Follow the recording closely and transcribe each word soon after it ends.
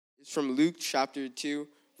It's from Luke chapter 2,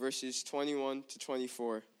 verses 21 to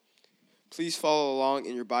 24. Please follow along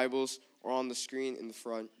in your Bibles or on the screen in the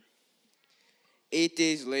front. 8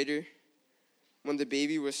 days later, when the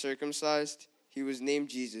baby was circumcised, he was named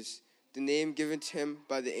Jesus, the name given to him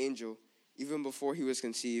by the angel, even before he was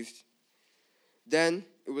conceived. Then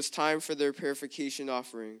it was time for their purification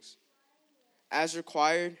offerings. As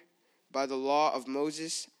required by the law of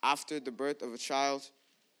Moses after the birth of a child,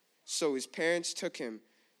 so his parents took him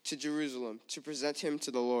to Jerusalem to present him to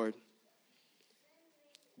the Lord.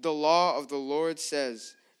 The law of the Lord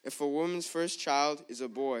says, if a woman's first child is a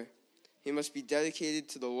boy, he must be dedicated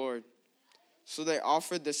to the Lord. So they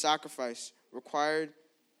offered the sacrifice required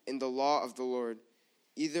in the law of the Lord,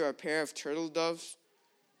 either a pair of turtle doves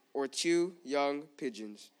or 2 young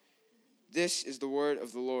pigeons. This is the word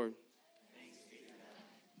of the Lord.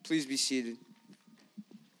 Please be seated.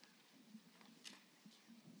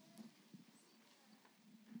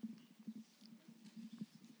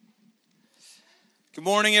 Good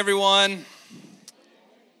morning, everyone.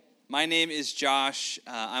 My name is Josh.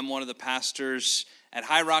 I'm one of the pastors at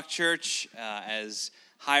High Rock Church as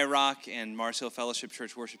High Rock and Mars Hill Fellowship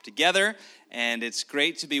Church worship together, and it's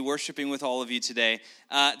great to be worshiping with all of you today.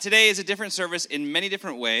 Today is a different service in many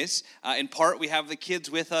different ways. In part, we have the kids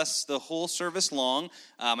with us the whole service long.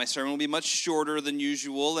 My sermon will be much shorter than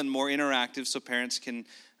usual and more interactive, so parents can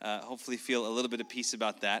hopefully feel a little bit of peace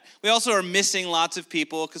about that. We also are missing lots of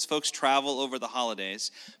people because folks travel over the holidays.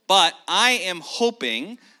 But I am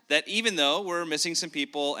hoping that even though we're missing some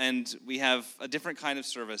people and we have a different kind of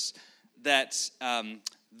service, that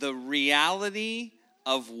the reality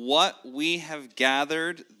of what we have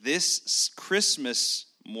gathered this Christmas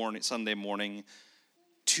morning, Sunday morning,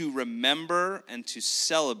 to remember and to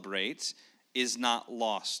celebrate is not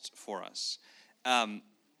lost for us.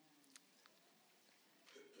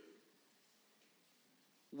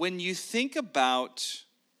 When you think about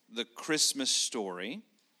the Christmas story,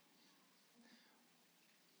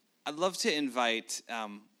 I'd love to invite,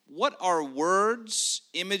 what are words,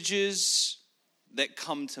 images that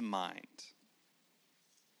come to mind?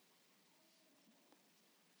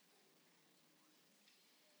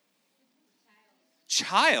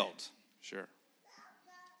 Child, sure.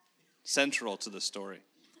 Central to the story.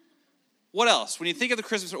 What else? When you think of the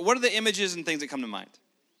Christmas story, what are the images and things that come to mind?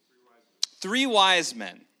 3 wise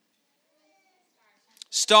men.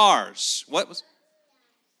 Stars. What?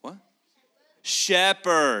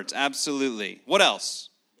 Shepherds, absolutely. What else?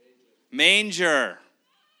 Manger.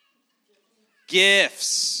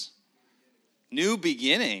 Gifts. New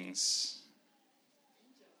beginnings.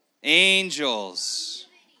 Angels.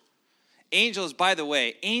 Angels, by the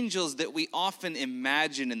way, angels that we often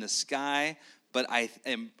imagine in the sky, but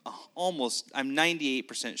I'm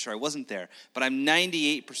 98% sure, I wasn't there, but I'm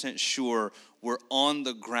 98% sure we're on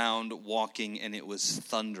the ground walking and it was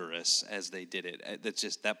thunderous as they did it.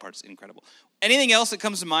 That part's incredible. Anything else that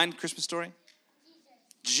comes to mind, Christmas story?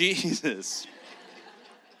 Jesus.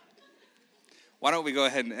 Why don't we go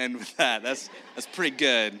ahead and end with that? That's pretty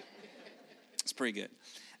good. It's pretty good.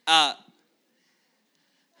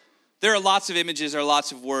 There are lots of images, there are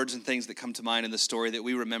lots of words and things that come to mind in the story that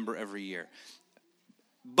we remember every year.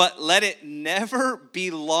 But let it never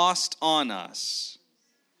be lost on us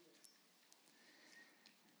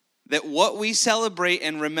that what we celebrate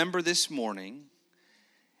and remember this morning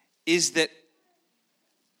is that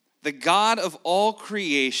the God of all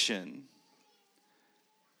creation,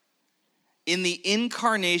 in the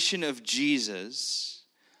incarnation of Jesus,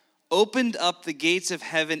 opened up the gates of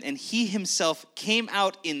heaven, and he himself came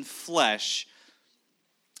out in flesh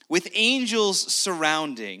with angels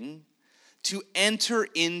surrounding to enter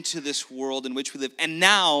into this world in which we live, and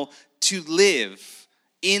now to live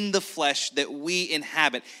in the flesh that we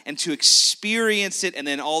inhabit, and to experience it, and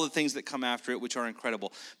then all the things that come after it, which are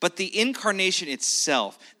incredible. But the incarnation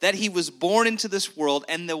itself, that he was born into this world,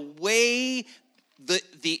 and the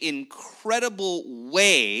incredible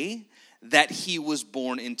way that he was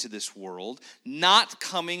born into this world, not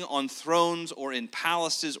coming on thrones or in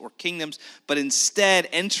palaces or kingdoms, but instead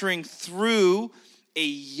entering through a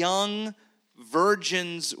young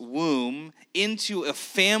virgin's womb into a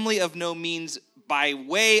family of no means by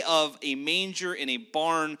way of a manger in a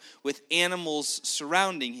barn with animals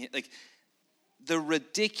surrounding him. Like, the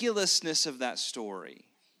ridiculousness of that story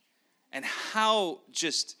and how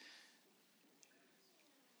just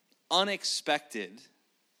unexpected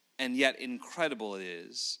and yet incredible it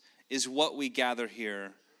is what we gather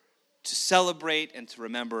here to celebrate and to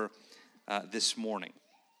remember this morning.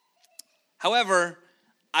 However,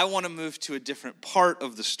 I want to move to a different part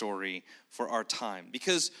of the story for our time,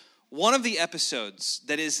 because one of the episodes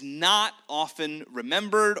that is not often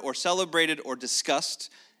remembered or celebrated or discussed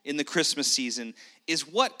in the Christmas season is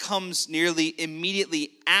what comes nearly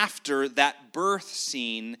immediately after that birth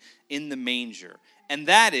scene in the manger. And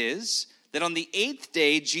that is that on the 8th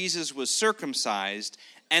day, Jesus was circumcised,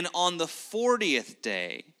 and on the 40th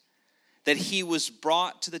day, that he was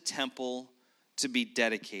brought to the temple to be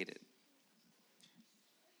dedicated.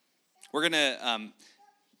 We're gonna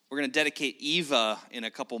dedicate Eva in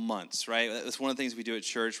a couple months, right? That's one of the things we do at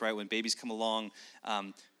church, right? When babies come along,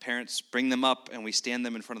 parents bring them up and we stand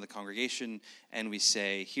them in front of the congregation and we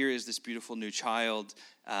say, here is this beautiful new child.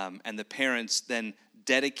 And the parents then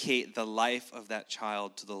dedicate the life of that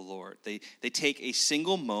child to the Lord. They take a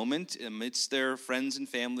single moment amidst their friends and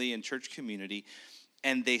family and church community,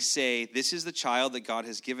 and they say, this is the child that God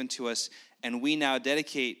has given to us, and we now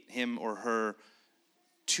dedicate him or her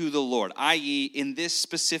to the Lord. I.e., in this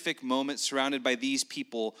specific moment, surrounded by these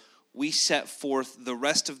people, we set forth the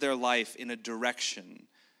rest of their life in a direction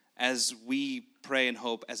as we pray and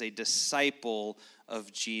hope as a disciple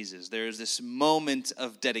of Jesus. There is this moment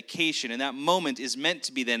of dedication, and that moment is meant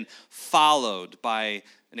to be then followed by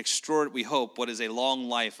an extraordinary, we hope, what is a long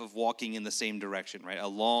life of walking in the same direction, right? A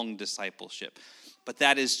long discipleship. But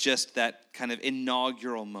that is just that kind of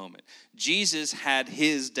inaugural moment. Jesus had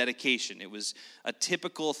his dedication. It was a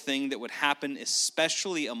typical thing that would happen,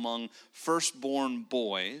 especially among firstborn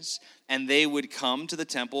boys. And they would come to the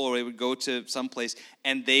temple, or they would go to some place,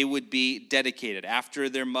 and they would be dedicated. After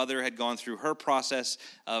their mother had gone through her process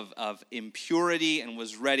of impurity and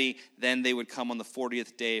was ready, then they would come on the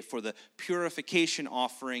 40th day for the purification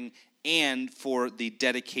offering and for the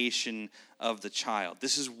dedication of the child.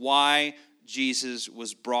 This is why Jesus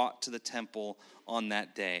was brought to the temple on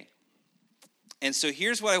that day. And so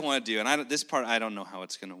here's what I want to do, and this part I don't know how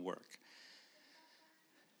it's going to work.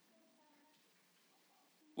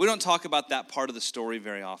 We don't talk about that part of the story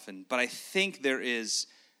very often, but I think there is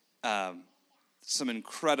some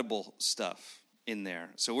incredible stuff in there.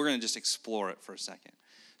 So we're going to just explore it for a second.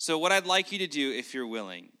 So what I'd like you to do, if you're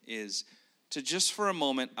willing, is to just for a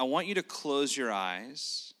moment, I want you to close your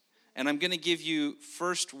eyes. And I'm going to give you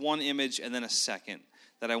first one image and then a second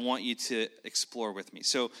that I want you to explore with me.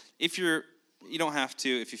 So if you don't have to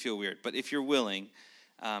if you feel weird, but if you're willing,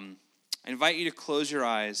 I invite you to close your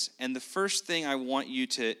eyes. And the first thing I want you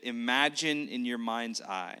to imagine in your mind's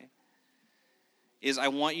eye is I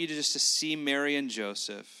want you to just to see Mary and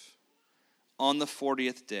Joseph on the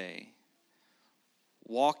 40th day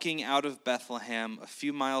walking out of Bethlehem a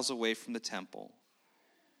few miles away from the temple.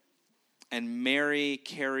 And Mary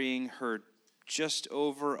carrying her just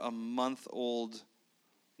over a month-old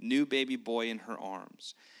new baby boy in her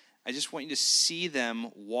arms. I just want you to see them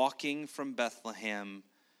walking from Bethlehem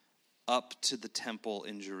up to the temple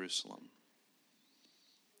in Jerusalem.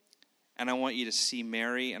 And I want you to see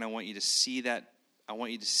Mary, and I want you to see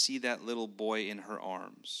that little boy in her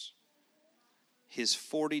arms. His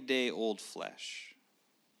 40-day-old flesh,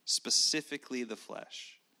 specifically the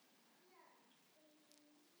flesh,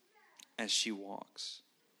 as she walks.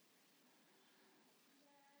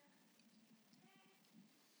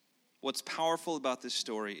 What's powerful about this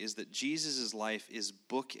story is that Jesus' life is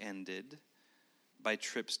bookended by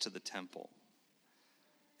trips to the temple.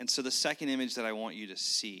 And so the second image that I want you to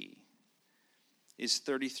see is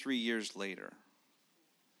 33 years later,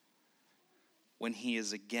 when he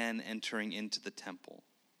is again entering into the temple,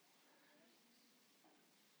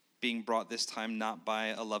 being brought this time not by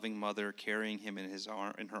a loving mother carrying him in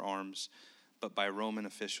her arms, but by Roman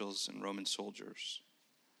officials and Roman soldiers.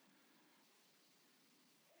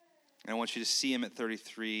 And I want you to see him at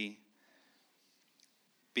 33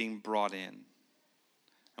 being brought in.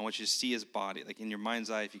 I want you to see his body, like in your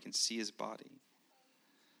mind's eye, if you can see his body.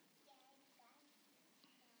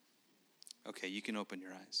 Okay, you can open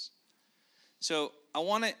your eyes. So I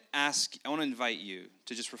want to invite you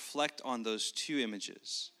to just reflect on those two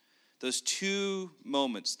images. Those two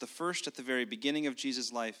moments, the first at the very beginning of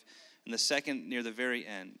Jesus' life and the second near the very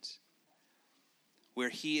end, where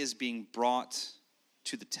he is being brought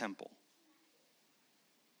to the temple.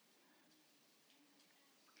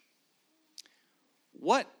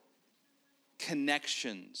 What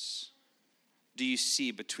connections do you see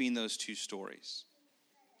between those two stories?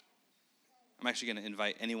 I'm actually going to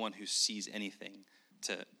invite anyone who sees anything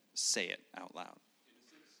to say it out loud.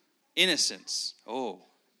 Innocence. Oh,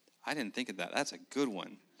 I didn't think of that. That's a good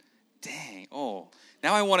one. Dang. Oh,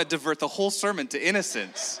 now I want to divert the whole sermon to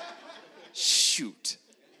innocence. Shoot.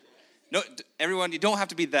 No, everyone, you don't have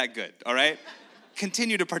to be that good, all right?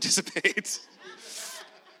 Continue to participate.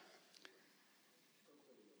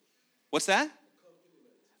 What's that?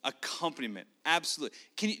 Accompaniment, absolutely.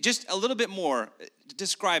 Can you just a little bit more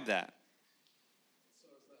describe that?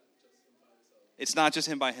 It's not just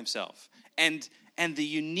him by himself. And the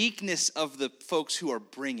uniqueness of the folks who are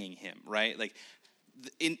bringing him, right? Like,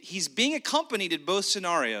 he's being accompanied in both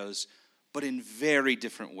scenarios, but in very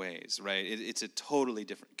different ways, right? It's a totally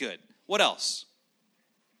different. Good. What else?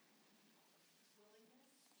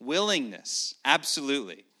 Willingness,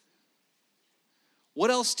 absolutely. What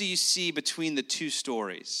else do you see between the two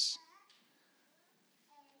stories?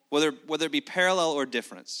 Whether it be parallel or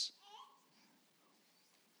difference?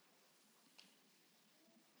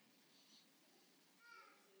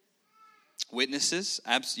 Witnesses,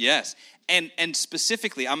 yes. And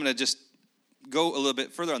specifically, I'm going to just go a little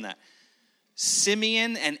bit further on that.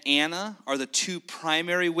 Simeon and Anna are the two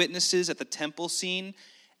primary witnesses at the temple scene,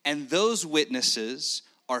 and those witnesses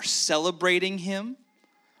are celebrating him,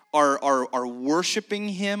 are worshiping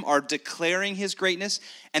him, are declaring his greatness.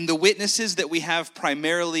 And the witnesses that we have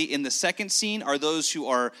primarily in the second scene are those who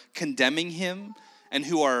are condemning him and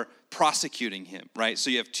who are prosecuting him, right? So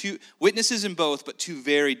you have two witnesses in both, but two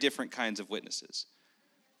very different kinds of witnesses.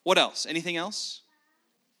 What else? Anything else?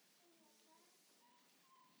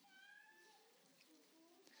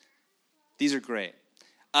 These are great.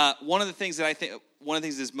 One of the things that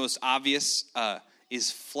is most obvious is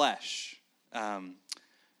flesh.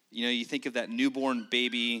 You think of that newborn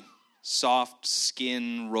baby, soft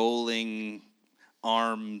skin, rolling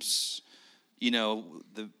arms.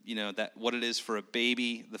 That what it is for a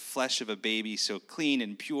baby, the flesh of a baby, so clean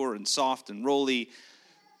and pure and soft and rolly.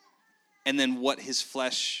 And then what his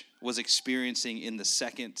flesh was experiencing in the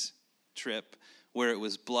second trip, where it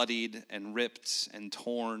was bloodied and ripped and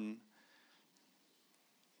torn.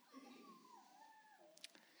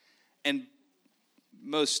 And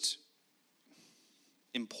most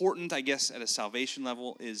important, I guess, at a salvation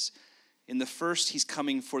level is in the first, he's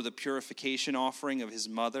coming for the purification offering of his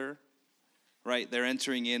mother, right? They're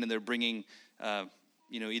entering in and they're bringing,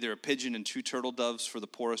 either a pigeon and 2 turtle doves for the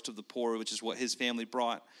poorest of the poor, which is what his family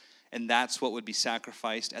brought. And that's what would be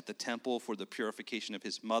sacrificed at the temple for the purification of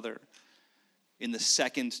his mother. In the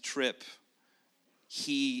second trip,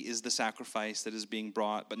 he is the sacrifice that is being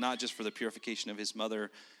brought, but not just for the purification of his mother,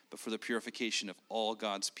 but for the purification of all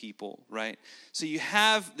God's people, right? So you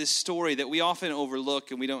have this story that we often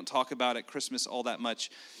overlook and we don't talk about at Christmas all that much.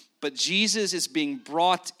 But Jesus is being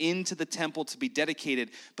brought into the temple to be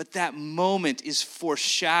dedicated. But that moment is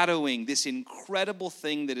foreshadowing this incredible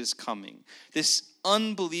thing that is coming. This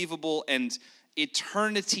unbelievable and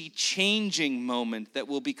eternity-changing moment that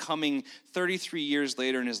will be coming 33 years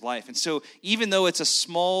later in his life. And so even though it's a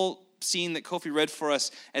small scene that Kofi read for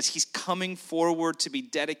us, as he's coming forward to be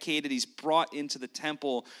dedicated, he's brought into the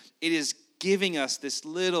temple, it is giving us this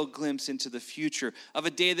little glimpse into the future of a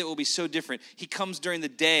day that will be so different. He comes during the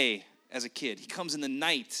day as a kid. He comes in the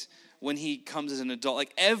night when he comes as an adult.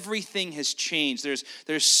 Like, everything has changed.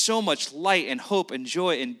 There's so much light and hope and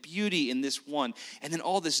joy and beauty in this one. And then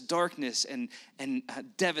all this darkness and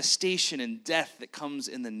devastation and death that comes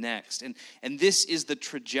in the next. And this is the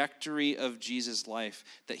trajectory of Jesus' life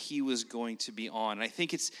that he was going to be on. And I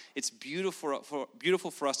think it's beautiful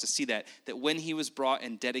for us to see that when he was brought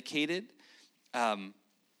and dedicated,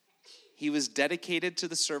 he was dedicated to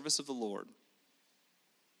the service of the Lord.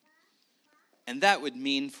 And that would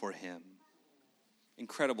mean for him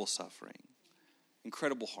incredible suffering,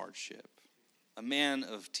 incredible hardship, a man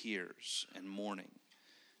of tears and mourning.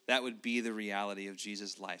 That would be the reality of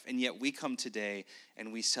Jesus' life. And yet we come today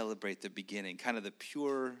and we celebrate the beginning, kind of the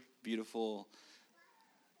pure, beautiful,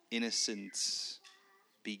 innocent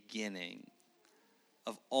beginning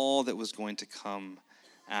of all that was going to come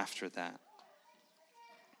after that.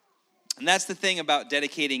 And that's the thing about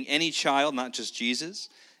dedicating any child, not just Jesus.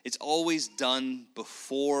 It's always done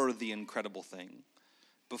before the incredible thing,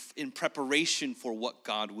 in preparation for what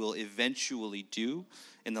God will eventually do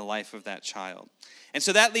in the life of that child. And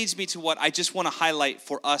so that leads me to what I just want to highlight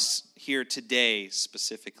for us here today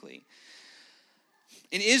specifically.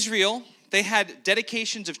 In Israel, they had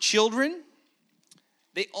dedications of children.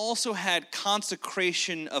 They also had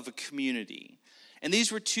consecration of a community. And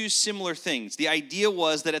these were two similar things. The idea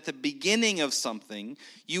was that at the beginning of something,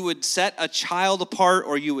 you would set a child apart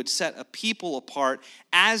or you would set a people apart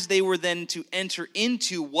as they were then to enter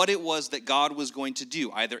into what it was that God was going to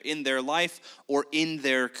do, either in their life or in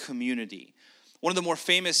their community. One of the more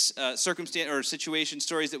famous situation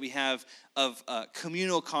stories that we have of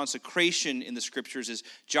communal consecration in the scriptures is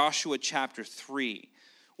Joshua chapter 3,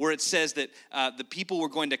 where it says that the people were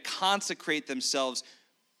going to consecrate themselves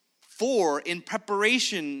in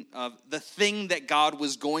preparation of the thing that God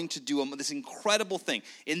was going to do, this incredible thing.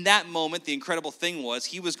 In that moment, the incredible thing was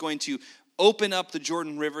he was going to open up the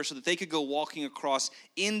Jordan River so that they could go walking across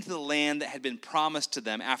into the land that had been promised to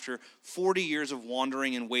them after 40 years of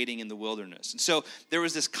wandering and waiting in the wilderness. And so there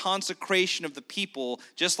was this consecration of the people,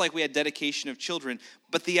 just like we had dedication of children.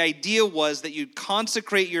 But the idea was that you'd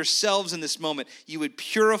consecrate yourselves in this moment. You would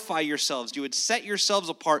purify yourselves. You would set yourselves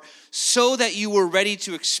apart so that you were ready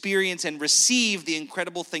to experience and receive the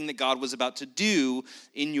incredible thing that God was about to do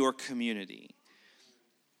in your community.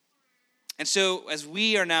 And so as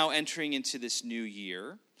we are now entering into this new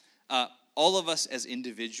year, all of us as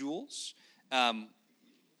individuals,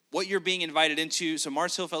 what you're being invited into, so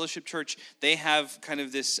Mars Hill Fellowship Church, they have kind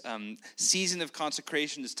of this season of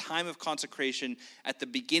consecration, this time of consecration at the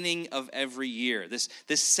beginning of every year, this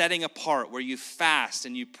setting apart where you fast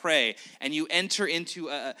and you pray and you enter into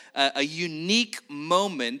a unique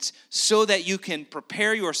moment so that you can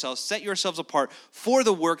prepare yourselves, set yourselves apart for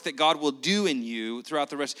the work that God will do in you throughout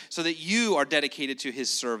the rest, so that you are dedicated to his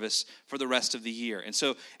service for the rest of the year. And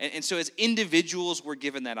so as individuals, we're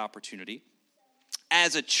given that opportunity.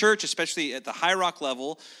 As a church, especially at the High Rock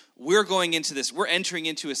level, we're entering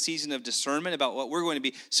into a season of discernment about what we're going to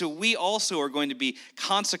be. So we also are going to be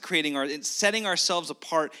consecrating setting ourselves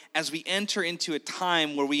apart as we enter into a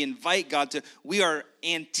time where we invite God to, we are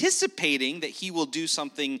anticipating that he will do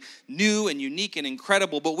something new and unique and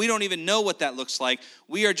incredible, but we don't even know what that looks like.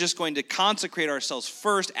 We are just going to consecrate ourselves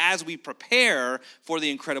first as we prepare for the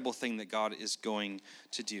incredible thing that God is going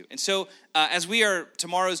to do. And so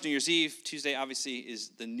tomorrow's New Year's Eve, Tuesday obviously is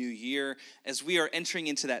the new year, as we are entering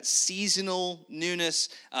into that seasonal newness,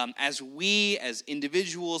 as we as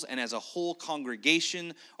individuals and as a whole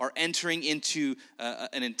congregation are entering into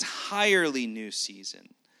an entirely new season.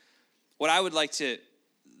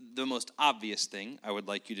 The most obvious thing I would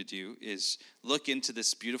like you to do is look into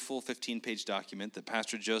this beautiful 15-page document that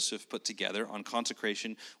Pastor Joseph put together on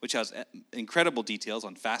consecration, which has incredible details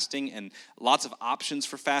on fasting and lots of options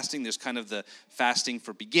for fasting. There's kind of the fasting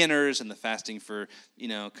for beginners and the fasting for,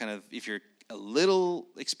 kind of if you're a little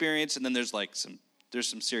experienced, and then there's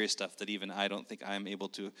some serious stuff that even I don't think I'm able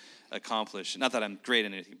to accomplish. Not that I'm great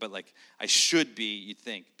at anything, but I should be, you'd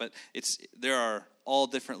think. But there are all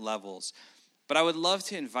different levels. But I would love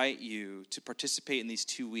to invite you to participate in these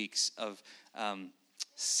 2 weeks of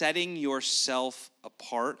setting yourself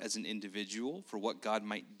apart as an individual for what God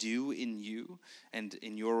might do in you and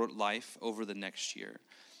in your life over the next year.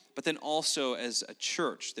 But then also as a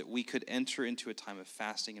church, that we could enter into a time of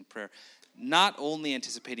fasting and prayer, not only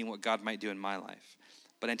anticipating what God might do in my life,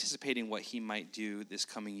 but anticipating what he might do this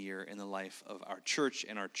coming year in the life of our church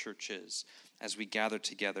and our churches as we gather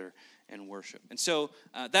together and worship. And so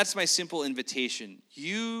that's my simple invitation.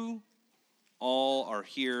 You all are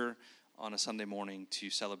here on a Sunday morning to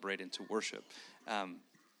celebrate and to worship.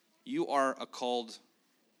 You are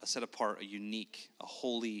a set apart, a unique, a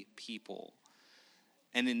holy people.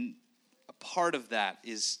 And in a part of that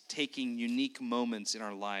is taking unique moments in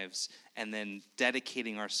our lives and then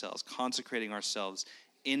dedicating ourselves, consecrating ourselves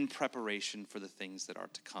in preparation for the things that are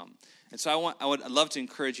to come. And so I'd love to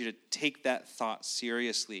encourage you to take that thought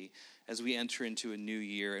seriously as we enter into a new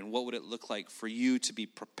year. And what would it look like for you to be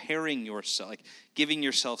preparing yourself, giving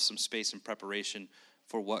yourself some space and preparation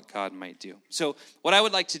for what God might do. So what I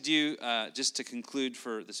would like to do, just to conclude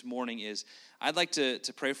for this morning, is I'd like to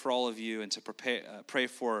pray for all of you and to pray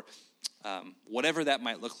for whatever that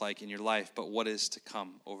might look like in your life, but what is to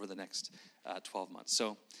come over the next 12 months.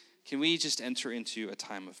 So can we just enter into a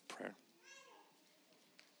time of prayer?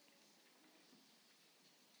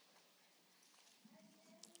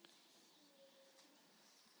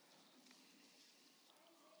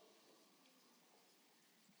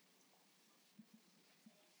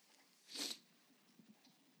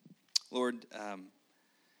 Lord,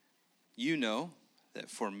 you know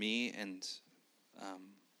that for me and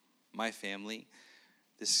my family,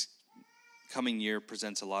 this coming year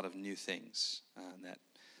presents a lot of new things that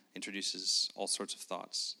introduces all sorts of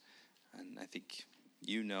thoughts. And I think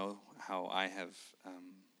you know how I have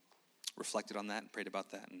reflected on that and prayed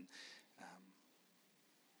about that,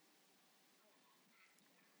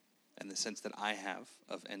 and the sense that I have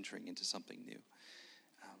of entering into something new.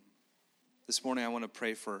 This morning I want to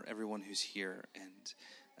pray for everyone who's here, and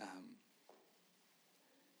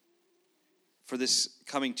for this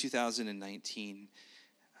coming 2019,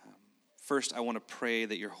 first I want to pray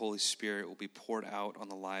that your Holy Spirit will be poured out on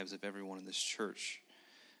the lives of everyone in this church.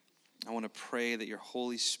 I want to pray that your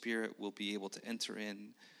Holy Spirit will be able to enter in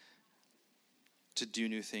to do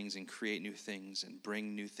new things and create new things and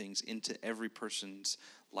bring new things into every person's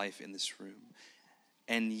life in this room.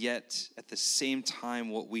 And yet, at the same time,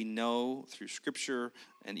 what we know through Scripture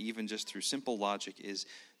and even just through simple logic is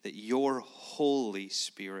that your Holy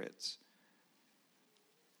Spirit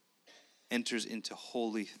enters into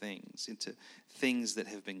holy things, into things that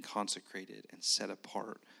have been consecrated and set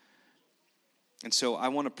apart. And so I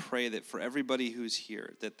want to pray that for everybody who's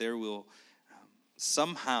here, that there will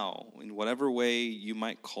somehow, in whatever way you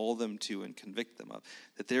might call them to and convict them of,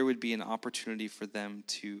 that there would be an opportunity for them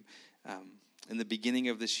to, in the beginning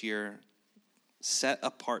of this year, set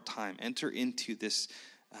apart time, enter into this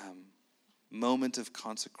moment of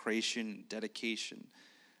consecration, dedication,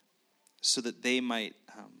 so that they might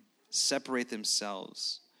separate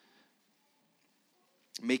themselves,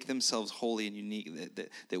 make themselves holy and unique,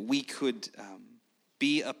 that we could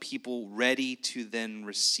be a people ready to then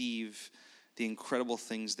receive the incredible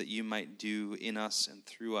things that you might do in us and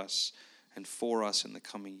through us and for us in the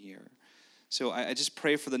coming year. So I just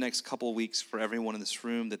pray for the next couple of weeks for everyone in this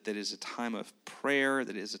room that is a time of prayer,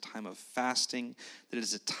 that it is a time of fasting, that it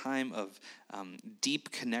is a time of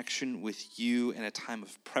deep connection with you and a time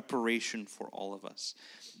of preparation for all of us.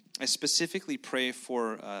 I specifically pray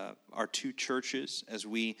for our two churches as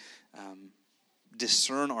we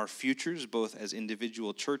discern our futures, both as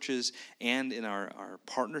individual churches and in our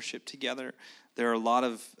partnership together. There are a lot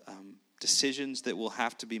of decisions that will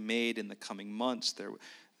have to be made in the coming months.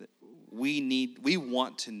 We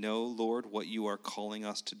want to know, Lord, what you are calling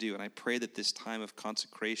us to do. And I pray that this time of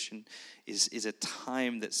consecration is a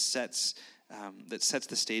time that sets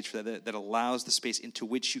the stage for that allows the space into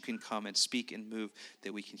which you can come and speak and move,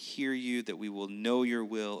 that we can hear you, that we will know your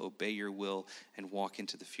will, obey your will, and walk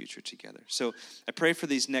into the future together. So I pray for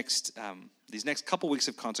these next couple weeks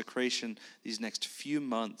of consecration, these next few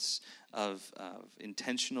months of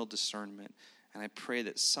intentional discernment, and I pray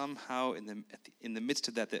that somehow in the midst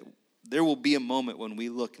of that there will be a moment when we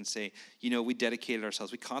look and say, we dedicated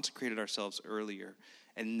ourselves, we consecrated ourselves earlier,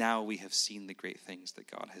 and now we have seen the great things that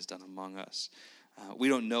God has done among us. We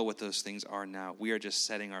don't know what those things are now. We are just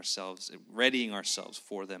readying ourselves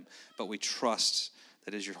for them. But we trust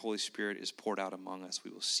that as your Holy Spirit is poured out among us,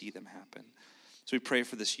 we will see them happen. So we pray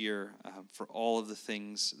for this year, for all of the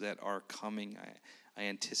things that are coming. I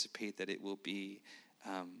anticipate that it will be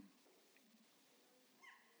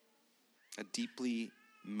a deeply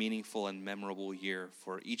meaningful and memorable year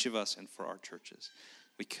for each of us and for our churches.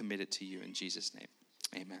 We commit it to you in Jesus' name.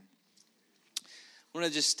 Amen. I want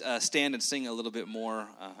to just stand and sing a little bit more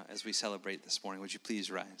as we celebrate this morning. Would you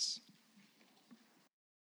please rise?